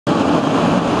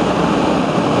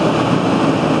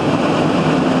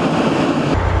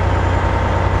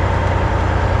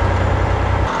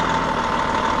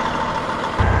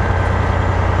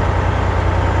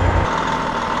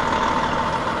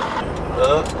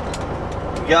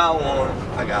got one.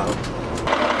 I got him.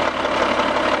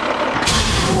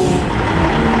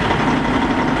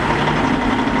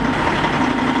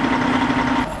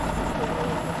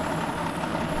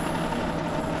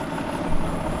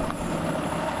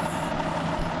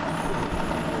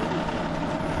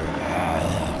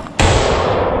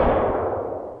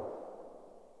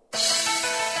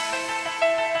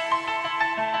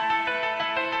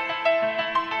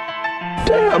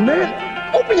 Damn,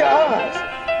 man. Open your eyes.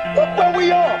 Look where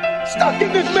we are. Stuck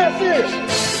in this mess here.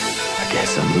 I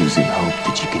guess I'm losing hope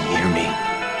that you can hear me.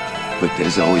 But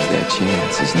there's always that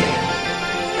chance, isn't there?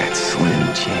 That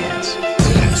slim chance.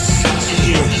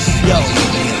 Yo,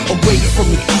 awake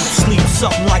from the deep sleep,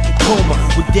 something like a coma.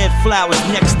 With dead flowers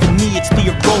next to me, it's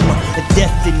the aroma. The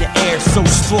death in the air, so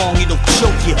strong it'll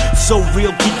choke you. So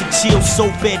real, get the chills so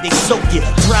bad they soak you.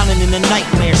 Drowning in a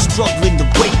nightmare, struggling to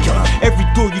wake up. Every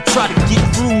door you try to get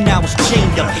through now is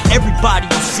chained up. Everybody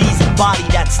you see's a body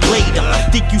that's laid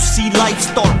up. Think you see life,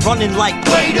 start running like,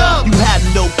 wait up! You have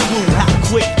no clue how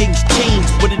quick things change,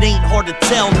 but it ain't hard to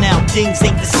tell now, things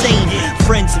ain't the same.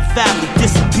 Friends and family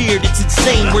disappeared, it's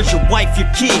insane. Where's your wife, your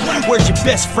kid? Where's your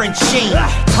best friend Shane?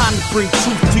 Time to bring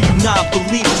truth to you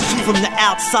non-believers. From the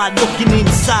outside looking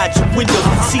inside your window,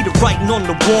 see the writing on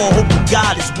the wall, hoping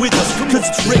God is with us. Cause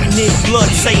it's written in blood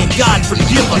saying God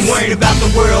forgive us. Worried about the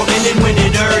world ending when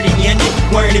it already ended.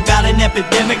 Worried about an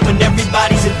epidemic when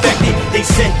everybody's infected. They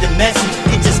sent the message,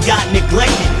 it just got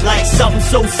neglected. Like something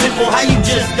so simple, how you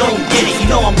just don't get it. You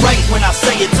know I'm right when I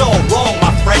say it's all wrong,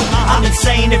 my friend. I've been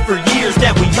saying it for years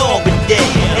that we all been dead.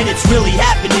 And it's really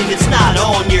happening, it's not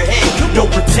on your head. No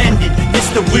pretending, it's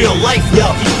the real life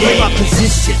walking dead. My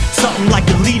position, something like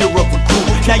a leader of a group.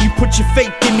 Now you put your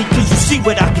faith in me cause you see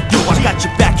what I can do. I got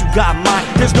your back, you got mine,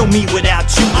 there's no me without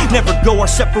you. Never go our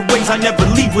separate ways, I never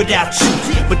leave without you.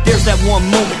 But there's that one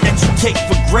moment that you take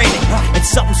for granted, and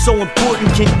something so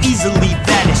important can easily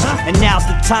vanish. And now's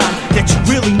the time that you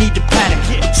really need to panic.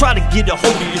 Try to get a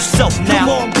hold of yourself now.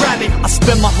 Come on, grab it. I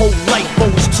spend my whole life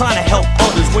always trying to help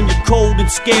others. When you're cold and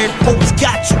scared, always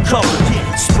got you covered.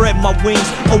 Spread my wings,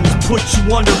 always put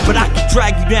you under. But I can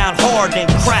drag you down hard and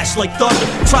crash like thunder.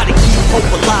 Try to keep hope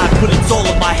alive, but it's all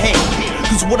in my head.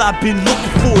 Cause what I've been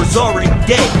looking for is already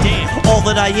dead. All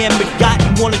that I am and got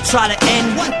you wanna try to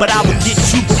end, but I will get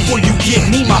you before you get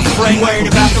me, my friend.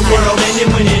 Worried about the world ending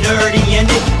when it already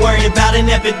ended. Worried about an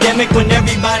epidemic when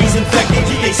everybody's infected.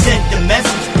 They sent the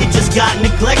message, it just got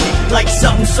neglected. Like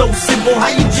something so simple,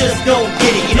 how you just don't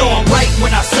get it. You know I'm right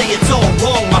when I say it's all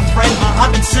wrong, my friend.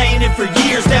 I've been saying it for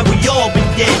years that we all been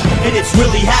dead. And it's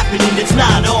really happening, it's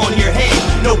not on your head.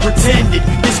 No pretending,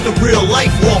 it's the real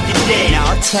life walking dead.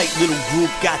 Now our tight little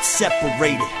group got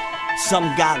separated. Some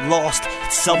got lost,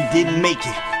 some didn't make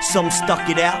it. Some stuck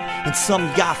it out, and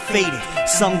some got faded.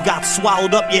 Some got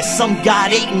swallowed up, yeah, some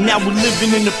got eaten. Now we're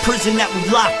living in the prison that we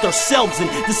locked ourselves in.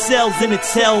 The cells in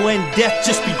its hell and death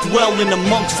just be dwelling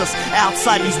amongst us.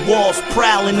 Outside these walls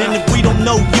prowling, and if we don't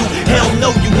know you, hell no,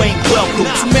 you ain't welcome.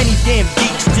 Too many damn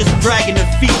geeks just dragging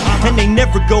their feet, and they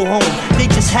never go home. They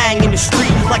just hang in the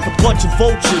street like a bunch of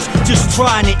vultures, just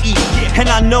trying to eat. And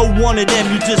I know one of them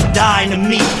you just dying to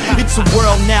meet. It's a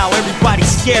world now, everybody's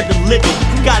scared to live it.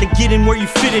 Gotta get in where you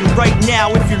fit in right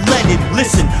now if you're let it.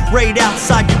 Listen, right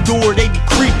outside your door they be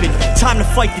creeping. Time to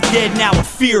fight the dead now and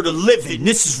fear to live it.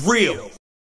 This is real.